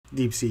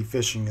Deep sea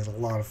fishing is a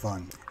lot of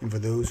fun, and for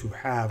those who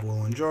have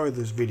will enjoy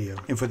this video,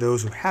 and for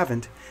those who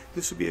haven't,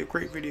 this will be a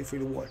great video for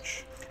you to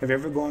watch. Have you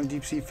ever gone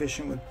deep sea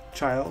fishing with a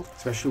child,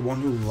 especially one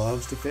who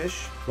loves to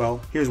fish?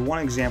 Well, here's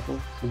one example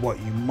of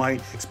what you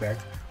might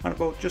expect on a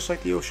boat just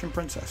like the Ocean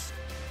Princess.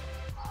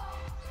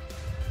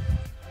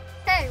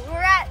 Hey, we're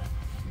at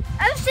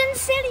Ocean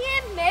City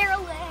in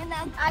Maryland.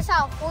 I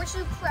saw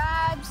horseshoe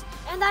crabs,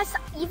 and I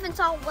even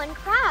saw one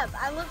crab.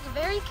 I looked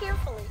very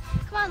carefully.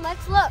 Come on,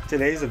 let's look.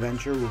 Today's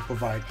adventure will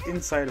provide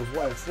insight of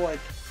what it's like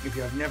if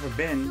you have never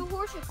been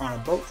on a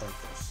boat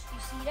like this. You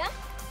see that?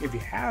 If you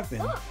have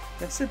been,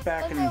 then sit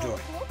back and enjoy.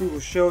 We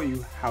will show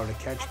you how to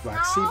catch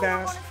black sea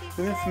bass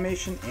with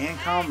information and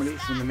comedy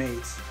from the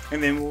mates.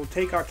 And then we'll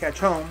take our catch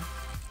home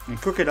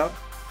and cook it up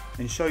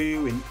and show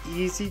you an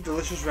easy,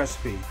 delicious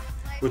recipe,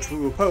 which we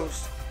will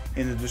post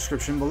in the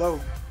description below.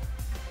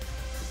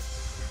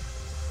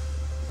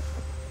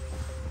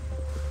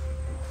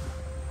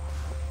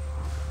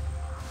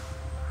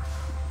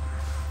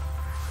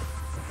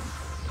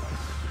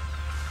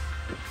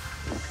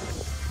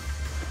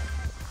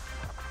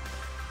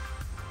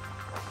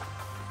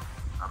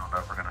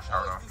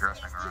 Start off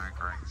dressing or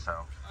anchoring,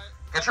 so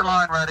get your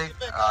line ready.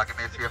 Give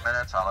me a few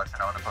minutes, I'll let you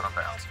know when to put them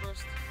down.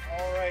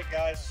 Alright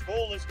guys,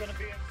 school is going to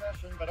be in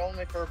session, but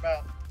only for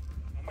about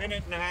a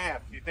minute and a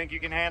half. You think you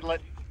can handle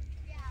it?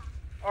 Yeah.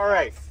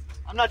 Alright,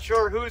 I'm not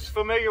sure who's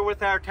familiar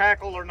with our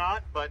tackle or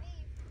not, but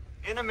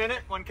in a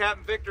minute when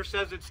Captain Victor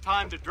says it's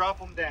time to drop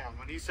them down,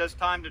 when he says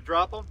time to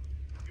drop them,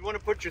 you want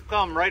to put your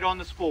thumb right on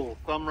the spool,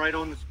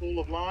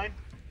 of line.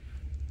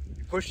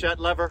 You push that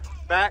lever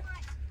back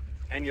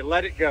and you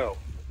let it go.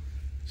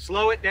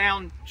 Slow it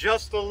down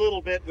just a little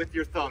bit with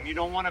your thumb. You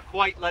don't want to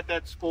quite let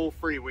that spool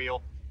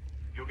freewheel.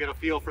 You'll get a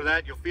feel for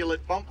that. You'll feel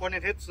it bump when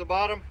it hits the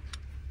bottom.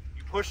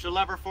 You push the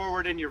lever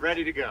forward and you're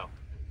ready to go.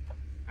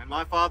 And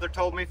my father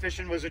told me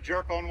fishing was a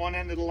jerk on one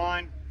end of the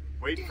line,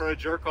 waiting for a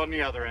jerk on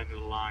the other end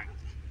of the line.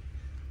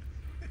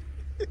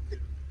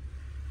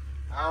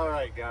 All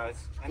right,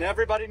 guys. And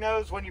everybody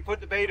knows when you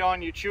put the bait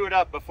on, you chew it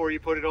up before you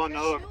put it on the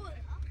hook.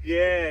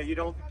 Yeah, you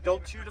don't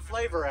chew the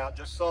flavor out,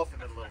 just soften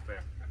it a little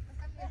bit.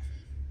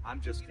 I'm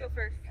just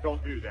kidding.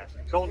 Don't do that.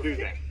 Don't do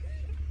that.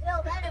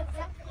 No, that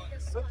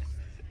is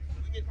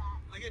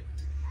Like it.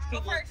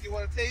 You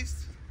want a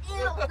taste? Ew,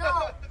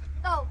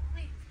 no,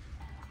 please.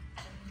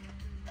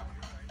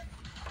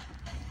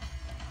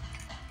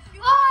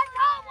 Oh, I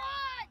got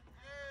one!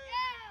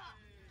 Yeah!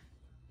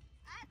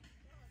 I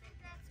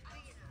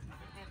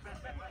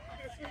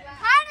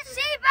caught a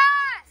sea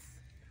bass!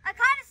 I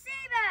caught a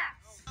sea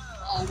bass!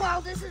 Oh wow,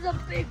 this is a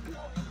big one.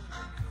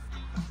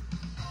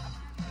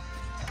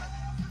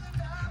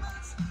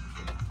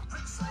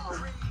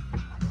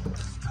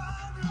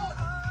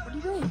 What are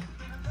you doing?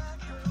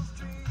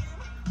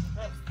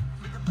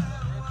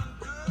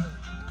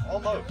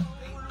 Almost.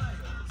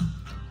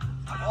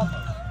 Oh.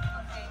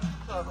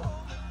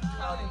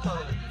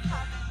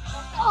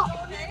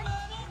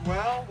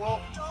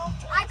 Well.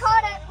 I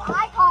caught it.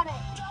 I caught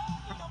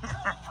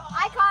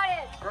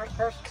it. First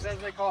person says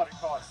they caught it.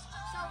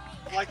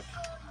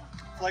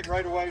 Like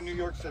right away in New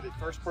York City.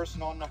 First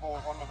person on the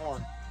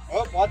horn.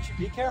 Oh, watch it.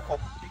 Be careful.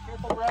 Be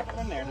careful grabbing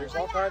in there. There's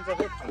all kinds of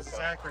hooks and stuff.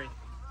 Zachary,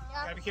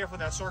 gotta be careful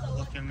with that circle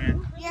hook in there.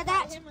 Yeah,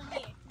 that's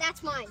mine.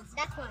 That's mine.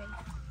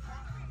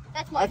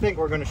 That's mine. I think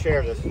we're going to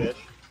share this fish.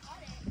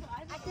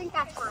 I think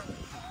that's mine.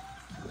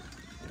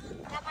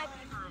 That might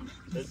be mine.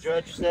 The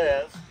judge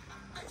says.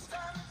 It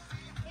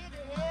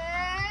is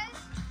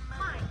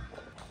mine.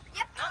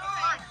 Yep, it's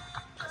mine.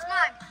 It's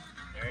mine.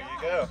 There you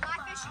go. My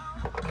fishing.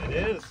 It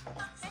is.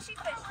 Fishy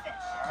fish.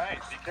 All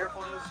right. Be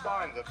careful of those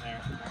spines up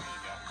there. There you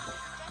go.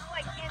 Just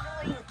like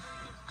handling.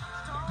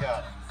 You got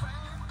it.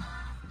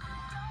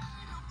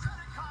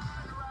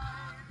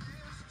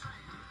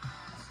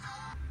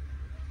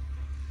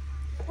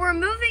 We're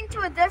moving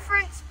to a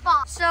different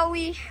spot. So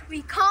we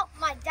caught,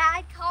 my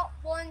dad caught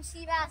one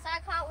sea bass, I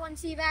caught one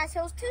sea bass.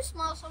 It was too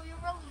small, so we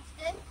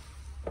released it.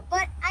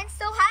 But I'm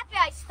still happy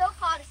I still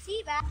caught a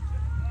sea bass.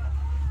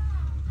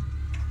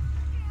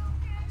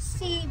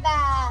 Sea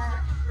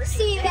bass.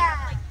 Sea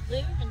bass.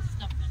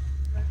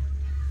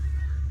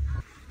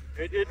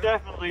 It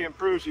definitely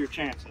improves your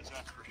chances,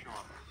 that's for sure.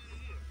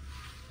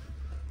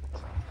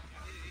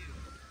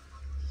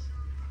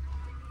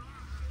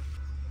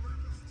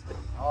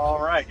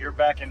 All right, you're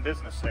back in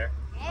business there.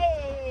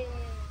 Hey.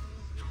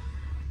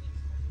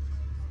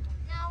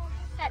 Now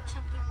we'll catch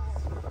some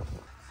people.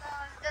 So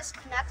this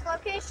connect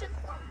location?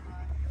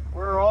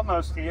 We're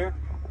almost here.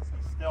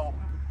 Still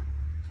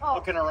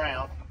looking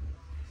around.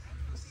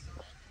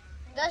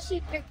 Does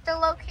he pick the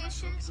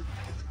locations?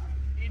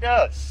 He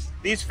does.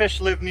 These fish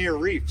live near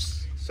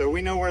reefs, so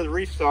we know where the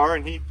reefs are,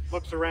 and he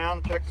looks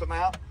around, checks them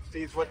out,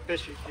 sees what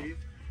fish he sees.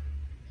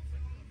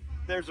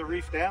 There's a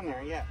reef down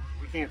there, yeah.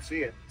 We can't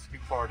see it. It's too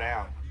far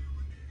down.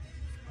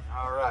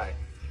 All right.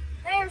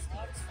 There's the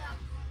good stuff.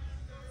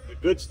 The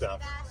good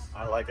stuff.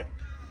 I like it.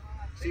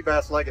 Sea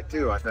bass like it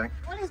too, I think.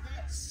 What is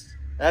this?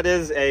 That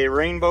is a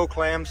rainbow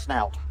clam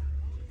snout.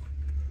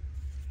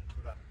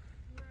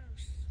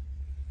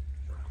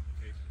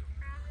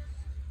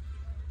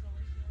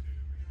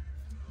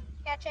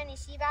 catch any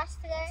sea bass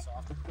today?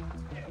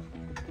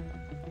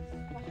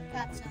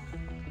 Got some.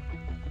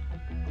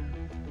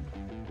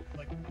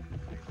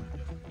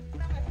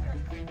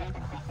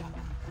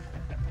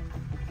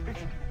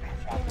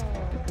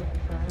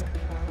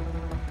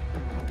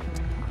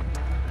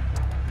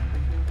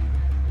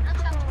 I'll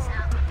check this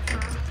out.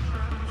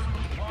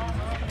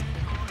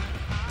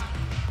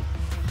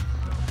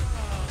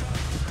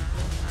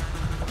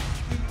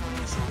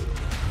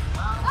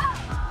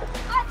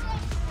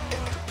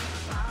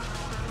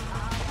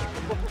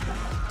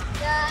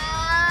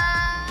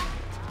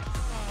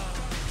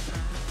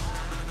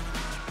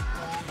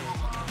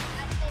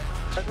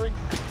 Zachary?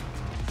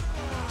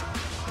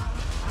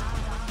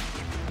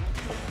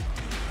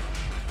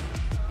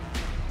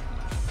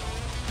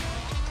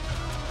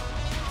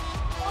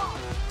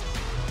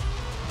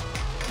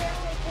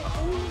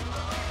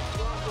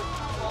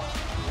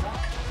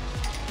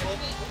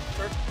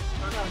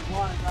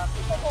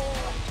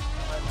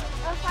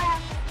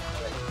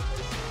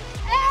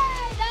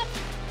 Hey, that's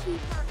a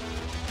keeper.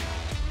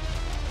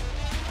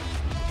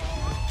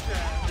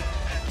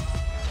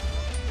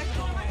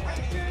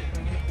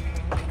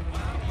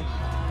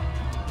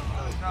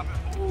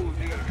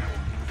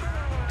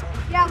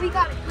 Yeah, we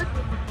got a good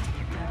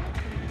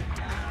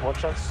one.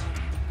 Watch us.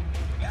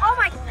 Oh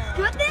my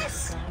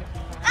goodness!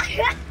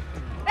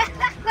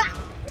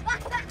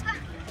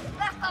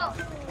 Oh,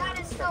 that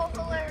is so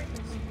hilarious.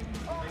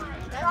 Oh my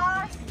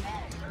gosh.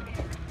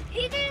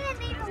 He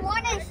didn't even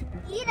want to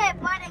eat it,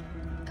 but it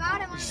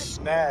got him on the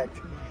Snagged.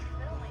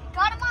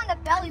 got him on the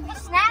belly.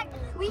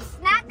 We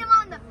snagged him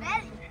on the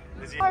belly.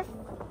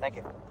 Thank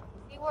you.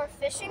 We were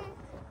fishing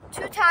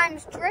 2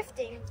 times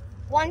drifting,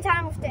 1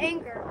 time with the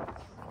anchor.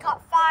 We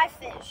caught 5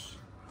 fish.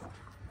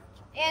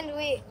 And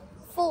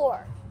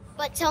 4.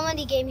 But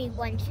somebody gave me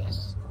 1 fish.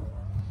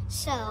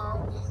 So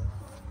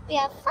we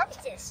have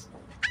practice.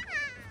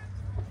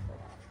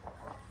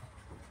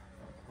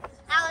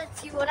 Now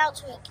let's see what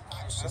else we can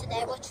catch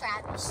today with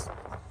Travis.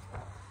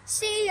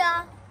 See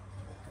ya.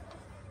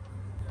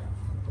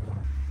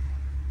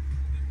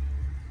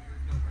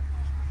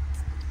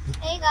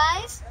 Hey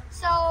guys,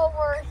 so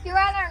we're here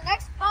at our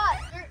next spot.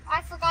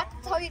 I forgot to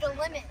tell you the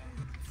limit.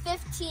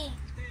 15.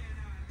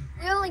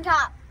 We only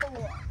got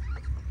 4.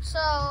 So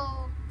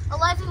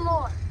 11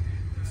 more.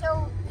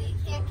 So we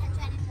can't catch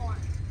any more.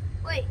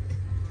 Wait,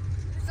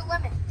 there's a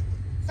limit.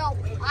 So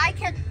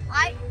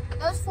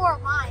those 4 are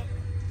mine.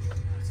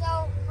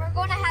 So we're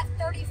gonna have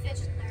 30 fish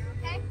in there,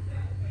 okay?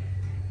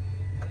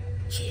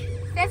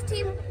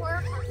 15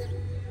 per person.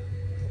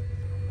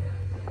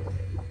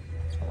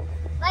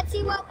 Let's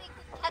see what we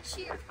can catch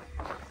here.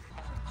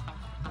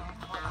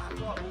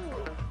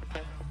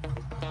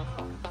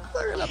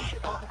 Look at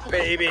the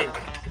baby.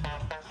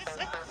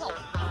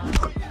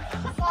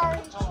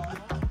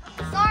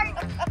 Sorry.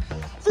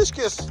 Fish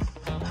kiss.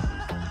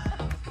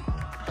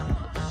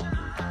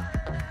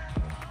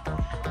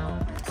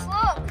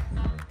 Look.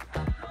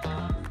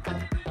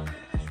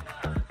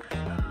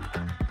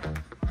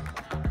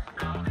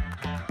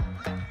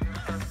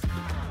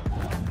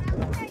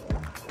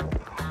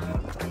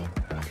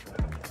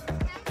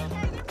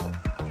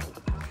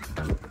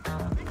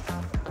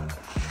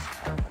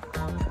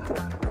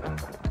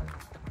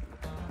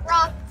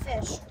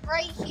 Rockfish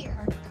right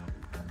here.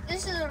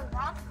 This is a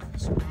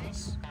rockfish,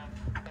 guys.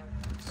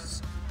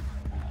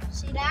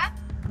 See that?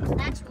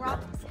 That's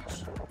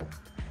rockfish.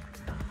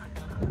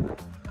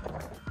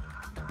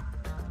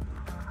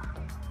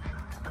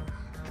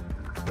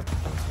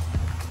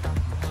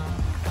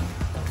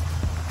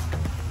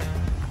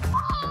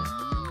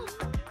 Oh,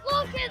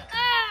 look at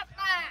that,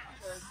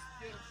 Max!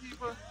 Get a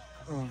keeper.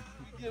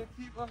 Get a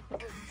keeper.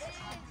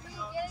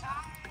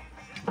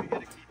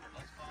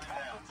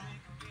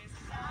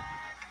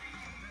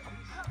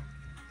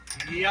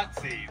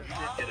 Yahtzee. We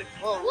did get a keeper.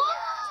 Whoa! Look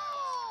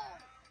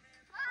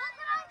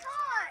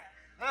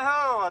what I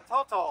Oh, a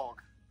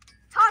tautog.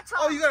 caught! Tautog.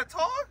 Oh, you got a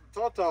Tautog?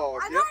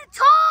 Tautog. I Yep. got a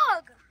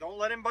tog! Don't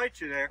let him bite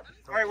you there.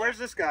 All right, where's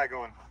this guy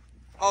going?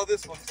 Oh,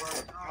 this one's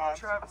right. Oh,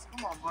 Travis,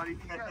 come on, buddy.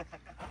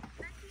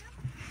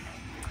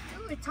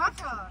 Ooh, a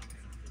tautog.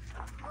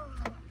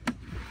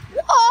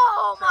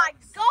 Oh my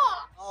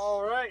god!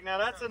 All right, now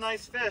that's a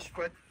nice fish,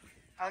 but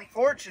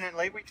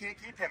unfortunately we can't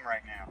keep him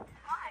right now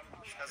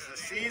because the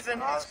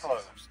season is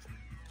closed.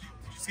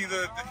 You see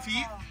the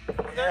teeth?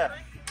 Yeah.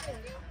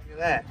 Look at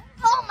that.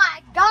 Oh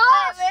my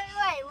gosh!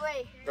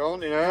 Wait.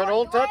 Don't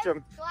touch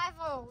him. Do I have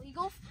a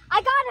legal?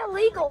 I got a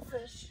legal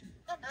fish.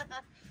 There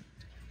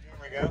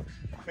we go.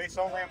 Face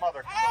only a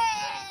mother.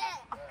 Hey!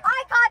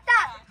 I caught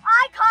that!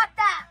 I caught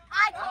that!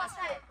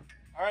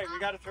 All right, we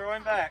got to throw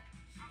him back.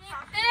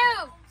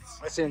 Ew!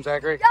 I see him,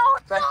 Zachary. No,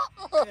 no!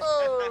 All Get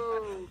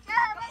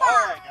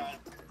right, guys.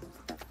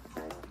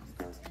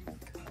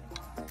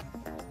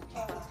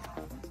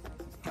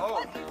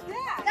 Oh.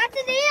 That's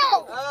an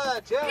eel! Ah,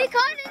 Jeff. We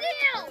caught an eel!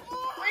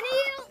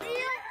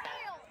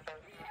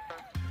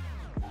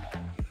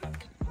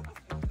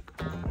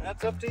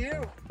 That's up to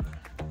you.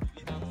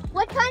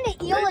 What kind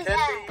of eel is They tend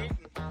that? to be eaten.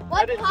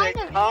 What That is kind a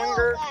of eel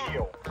conger is that?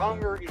 eel.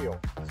 Conger eel.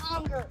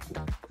 Conger.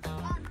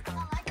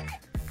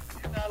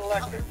 not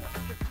electric.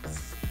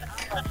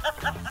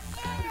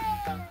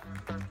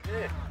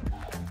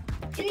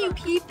 Can you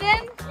keep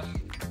him?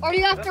 Or do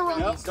you have to release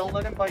Nope, don't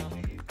let him bite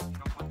you.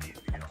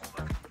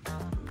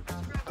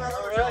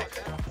 All right.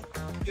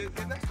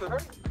 Get next to her.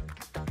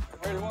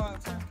 Ready, 1,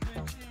 2,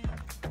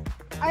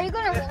 3, Are you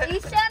going to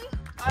release him?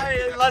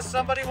 Unless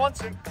somebody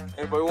wants him.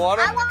 Anybody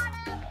want him? I want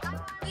him.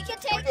 We can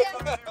take him.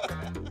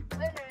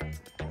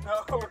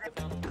 No, we're good.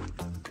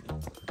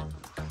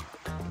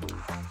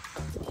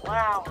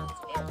 Wow. That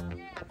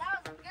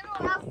was a good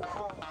one. Drop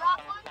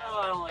one. Oh,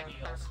 I don't like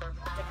eels.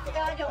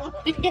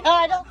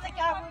 I don't think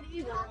I would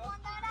either.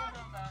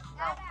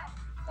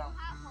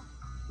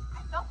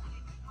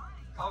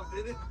 Oh,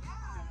 did it?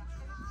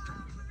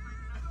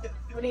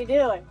 What are you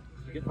doing?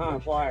 Get my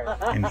pliers.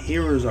 And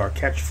here is our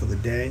catch for the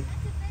day.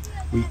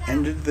 We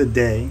ended the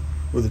day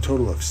with a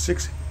total of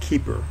 6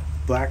 keeper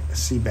black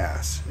sea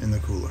bass in the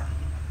cooler.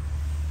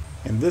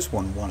 And this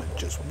one wanted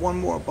just one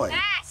more bite.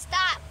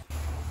 Stop.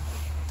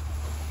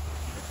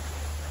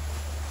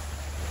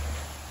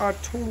 Our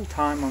total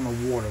time on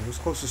the water was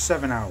close to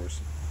 7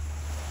 hours,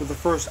 with the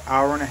first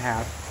hour and a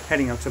half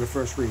heading up to the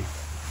first reef.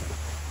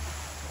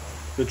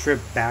 The trip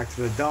back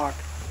to the dock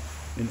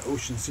in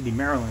Ocean City,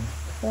 Maryland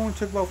only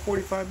took about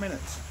 45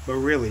 minutes, but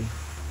really,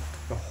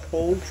 the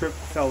whole trip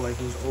felt like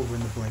it was over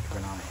in the blink of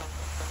an eye.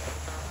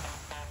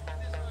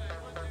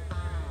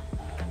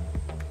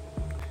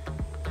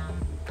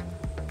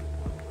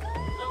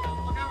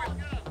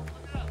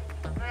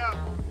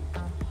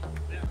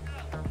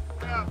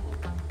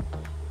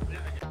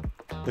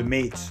 The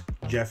mates,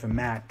 Jeff and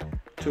Matt,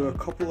 took a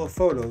couple of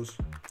photos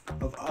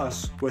of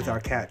us with our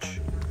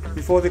catch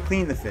before they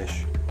cleaned the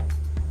fish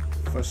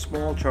for a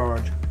small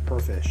charge per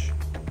fish.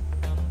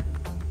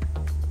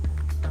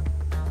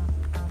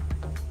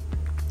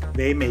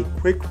 They made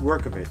quick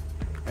work of it,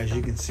 as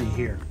you can see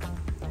here,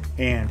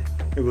 and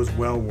it was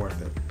well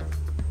worth it.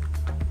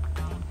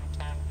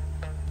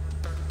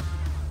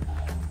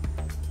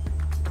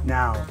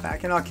 Now,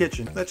 back in our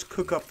kitchen, let's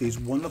cook up these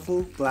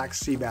wonderful black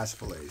sea bass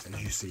fillets,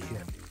 as you see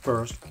here.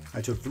 First,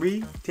 I took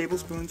 3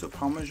 tablespoons of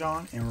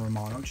Parmesan and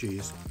Romano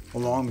cheese,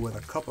 along with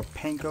a cup of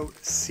panko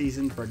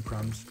seasoned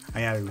breadcrumbs.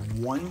 I added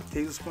 1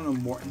 tablespoon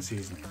of Morton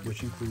seasoning,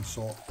 which includes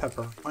salt,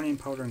 pepper, onion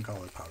powder, and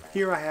garlic powder.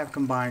 Here I have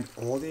combined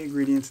all the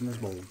ingredients in this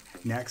bowl.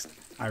 Next,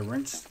 I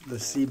rinsed the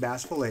sea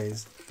bass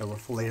fillets that were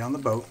filleted on the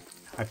boat.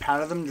 I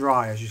patted them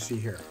dry, as you see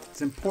here.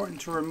 It's important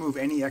to remove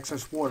any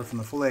excess water from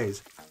the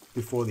fillets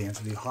before they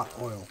enter the hot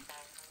oil.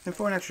 And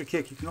for an extra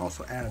kick, you can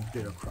also add a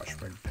bit of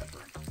crushed red pepper.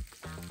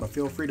 But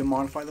feel free to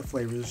modify the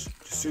flavors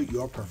to suit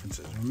your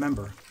preferences.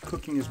 Remember,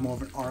 cooking is more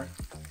of an art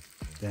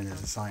than it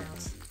is a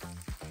science.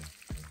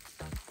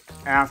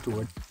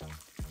 Afterward,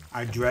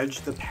 I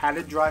dredged the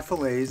patted dry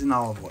fillets in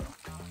olive oil.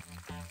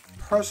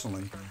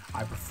 Personally,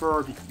 I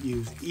prefer to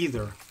use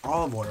either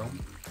olive oil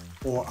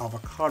or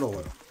avocado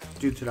oil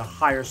due to the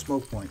higher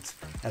smoke points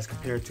as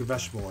compared to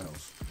vegetable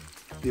oils.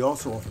 They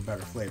also offer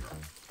better flavor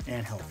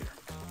and healthier.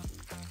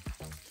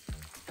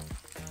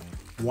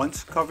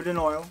 Once covered in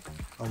oil,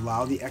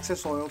 allow the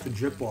excess oil to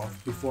drip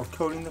off before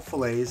coating the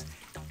fillets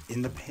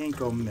in the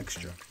panko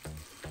mixture.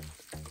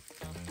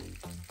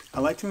 I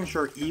like to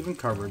ensure even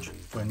coverage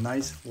for a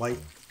nice light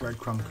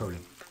breadcrumb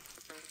coating.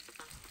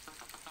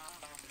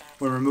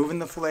 When removing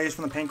the fillets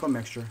from the panko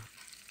mixture,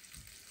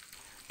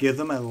 give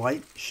them a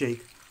light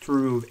shake to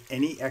remove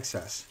any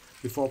excess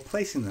before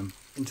placing them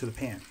into the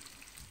pan.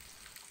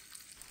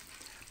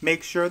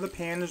 Make sure the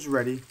pan is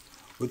ready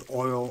with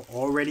oil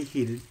already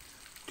heated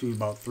to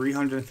about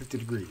 350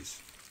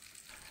 degrees.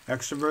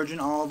 Extra virgin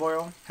olive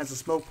oil has a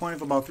smoke point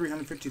of about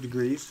 350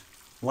 degrees.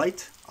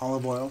 Light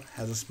olive oil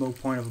has a smoke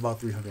point of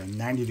about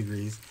 390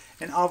 degrees.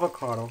 And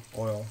avocado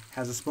oil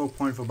has a smoke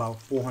point of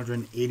about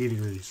 480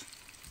 degrees.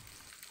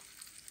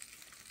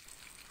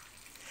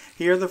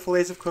 Here the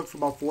fillets have cooked for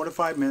about 4 to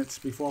 5 minutes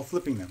before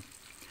flipping them.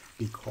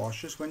 Be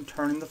cautious when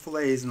turning the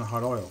fillets in the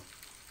hot oil.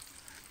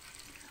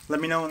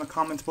 Let me know in the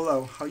comments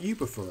below how you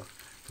prefer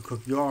to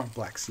cook your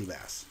black sea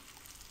bass.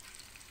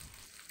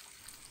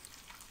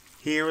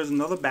 Here is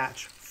another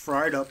batch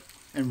fried up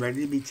and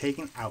ready to be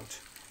taken out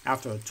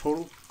after a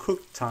total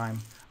cook time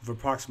of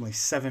approximately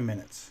 7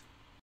 minutes.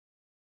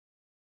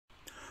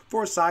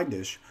 For a side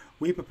dish,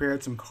 we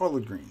prepared some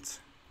collard greens.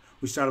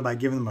 We started by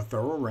giving them a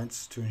thorough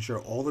rinse to ensure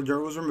all the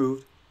dirt was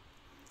removed.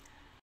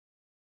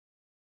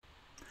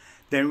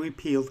 Then we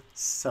peeled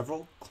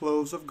several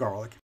cloves of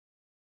garlic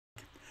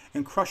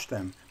and crushed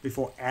them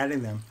before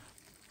adding them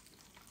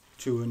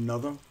to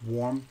another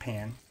warm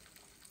pan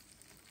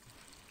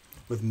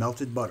with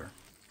melted butter.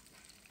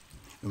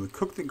 And we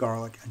cooked the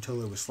garlic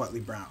until it was slightly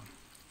brown.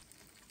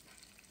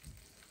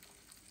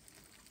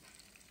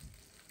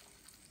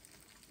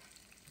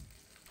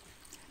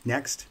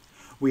 Next,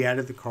 we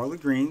added the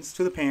collard greens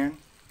to the pan.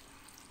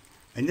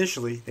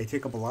 Initially, they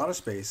take up a lot of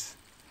space,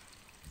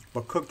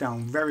 but cook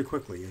down very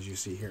quickly, as you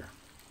see here.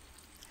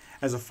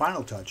 As a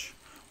final touch,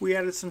 we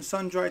added some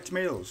sun-dried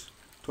tomatoes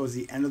towards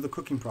the end of the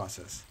cooking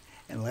process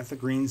and let the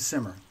greens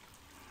simmer,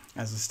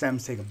 as the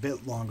stems take a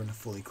bit longer to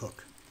fully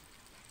cook.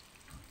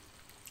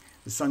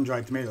 The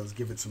sun-dried tomatoes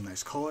give it some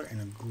nice color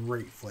and a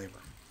great flavor.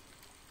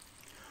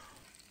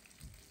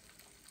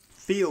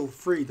 Feel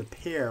free to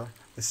pair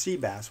the sea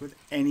bass with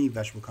any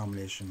vegetable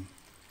combination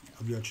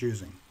of your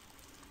choosing.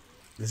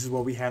 This is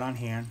what we had on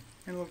hand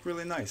and it looked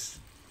really nice.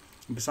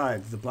 And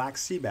besides, the black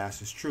sea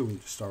bass is truly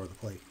the star of the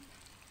plate.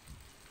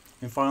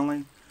 And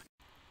finally,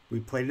 we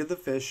plated the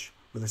fish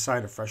with a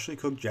side of freshly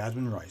cooked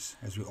jasmine rice,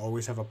 as we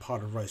always have a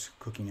pot of rice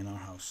cooking in our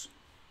house.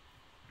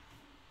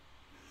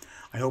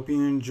 I hope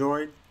you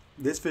enjoyed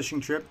this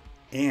fishing trip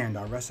and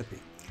our recipe,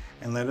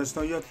 and let us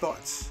know your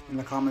thoughts in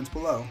the comments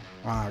below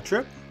on our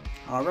trip,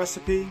 our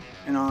recipe,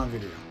 and our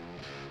video.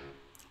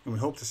 And we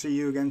hope to see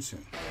you again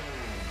soon.